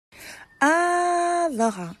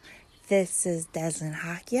Aloha. This is Deslin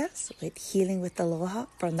Hakias with Healing with Aloha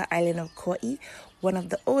from the island of Kauai, one of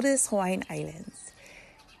the oldest Hawaiian islands.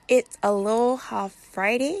 It's Aloha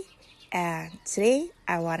Friday, and today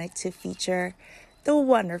I wanted to feature the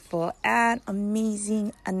wonderful and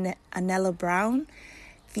amazing Anela Brown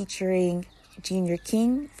featuring Junior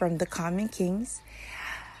King from the Common Kings.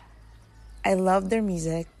 I love their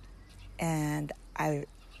music, and I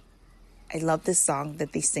love this song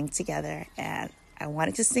that they sing together, and I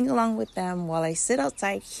wanted to sing along with them while I sit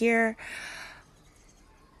outside here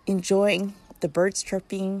enjoying the birds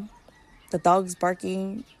chirping, the dogs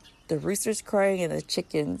barking, the roosters crowing, and the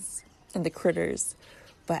chickens and the critters.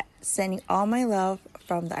 But sending all my love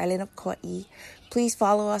from the island of Kauai. Please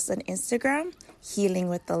follow us on Instagram, Healing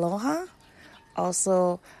with Aloha.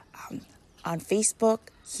 Also on Facebook,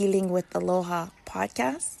 Healing with Aloha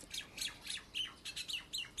Podcast.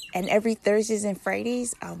 And every Thursdays and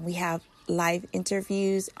Fridays, we have live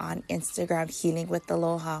interviews on Instagram, Healing with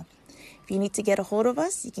Aloha. If you need to get a hold of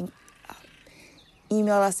us, you can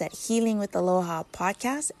email us at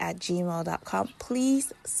healingwithalohapodcast@gmail.com.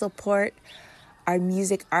 Please support our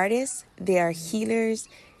music artists. They are healers,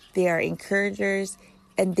 they are encouragers,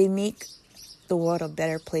 and they make the world a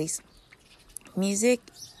better place. Music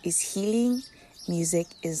is healing. Music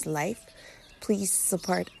is life. Please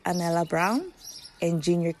support Anela Brown and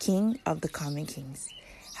Junior King of the Common Kings.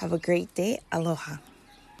 Have a great day. Aloha.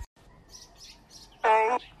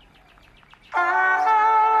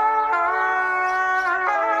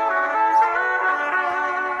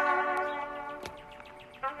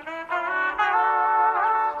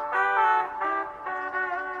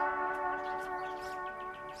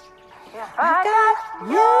 I got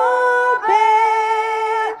you,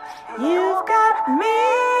 babe. You've got me,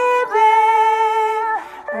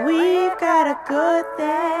 babe. We've got a good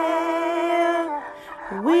thing.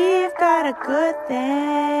 We've got a good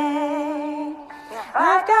thing.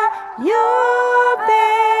 I've got you,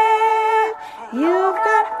 babe. You've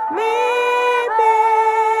got me,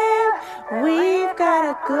 babe. We've got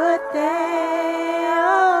a good thing.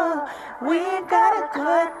 Oh, we've got a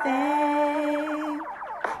good thing.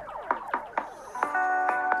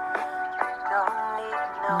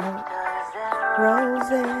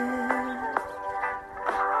 Roses.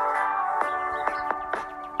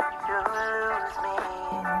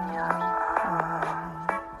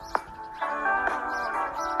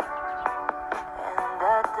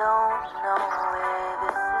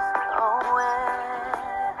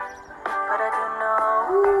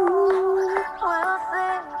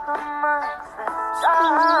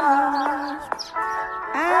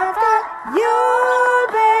 I've got you,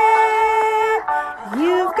 babe.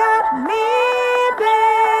 You've got me,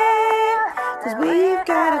 babe. 'Cause we've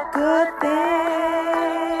got a good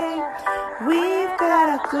thing. We've got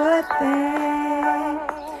a good thing.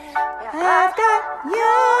 I've got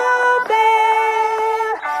you,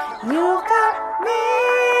 babe. You've got me,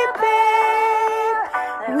 babe.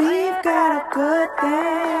 We've got a good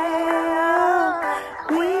thing.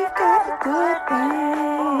 We've got a good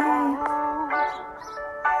thing.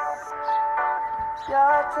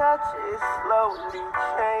 Your touch is slowly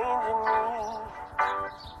changing me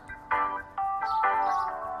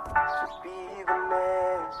to be the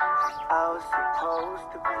man I was supposed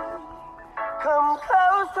to be. Come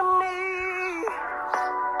close to me,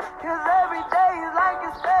 'cause every day is like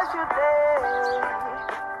a special day.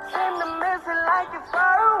 Seem to miss it like you're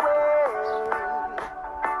far away,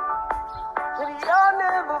 but you're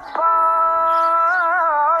never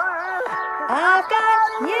far. I've got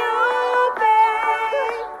you,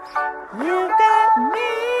 babe. You've got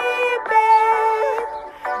me, babe.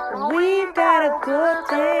 We've got a good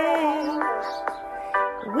thing.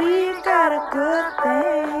 We've got a good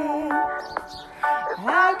thing.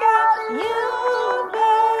 I've got you,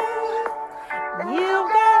 babe. You've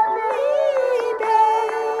got me,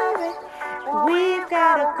 baby. We've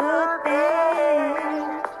got a good thing.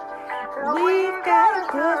 We've got a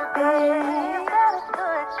good thing.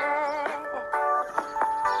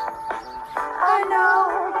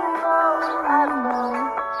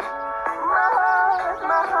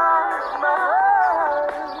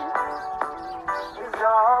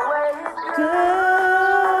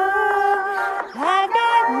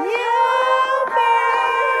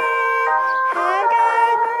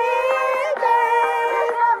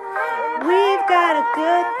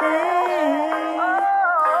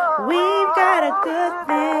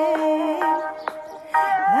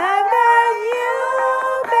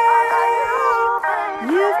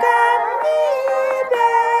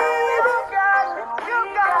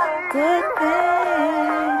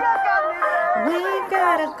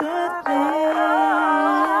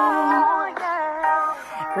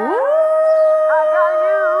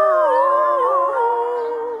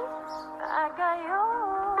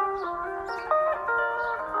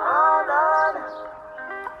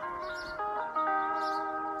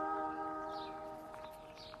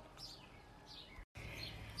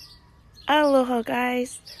 Aloha,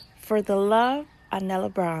 guys. For the love,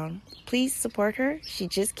 Anella Brown. Please support her. She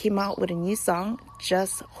just came out with a new song,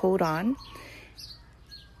 Just Hold On.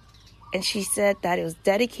 And she said that it was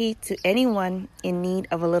dedicated to anyone in need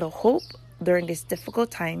of a little hope during these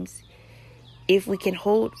difficult times. If we can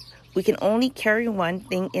only carry one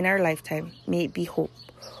thing in our lifetime, may it be hope.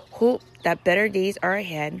 Hope that better days are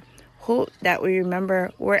ahead. Hope that we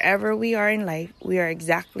remember wherever we are in life, we are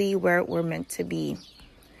exactly where we're meant to be,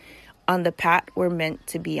 on the path we're meant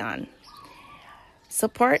to be on.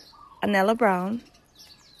 Support Anella Brown.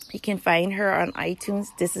 You can find her on iTunes.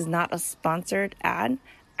 This is not a sponsored ad.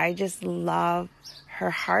 I just love her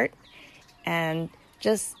heart and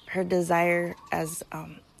just her desire as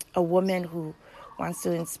a woman who wants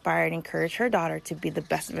to inspire and encourage her daughter to be the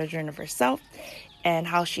best version of herself, and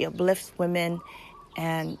how she uplifts women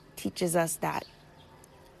and teaches us that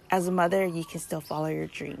as a mother, you can still follow your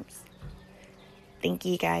dreams. Thank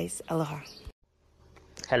you, guys. Aloha.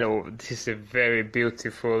 Hello, this is a very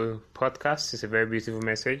beautiful podcast. It's a very beautiful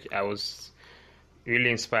message. I was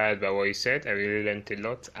really inspired by what you said. I really learned a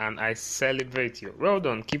lot, and I celebrate you. Well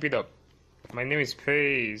done. Keep it up. My name is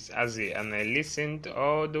Praise Azi, and I listened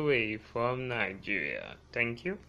all the way from Nigeria. Thank you.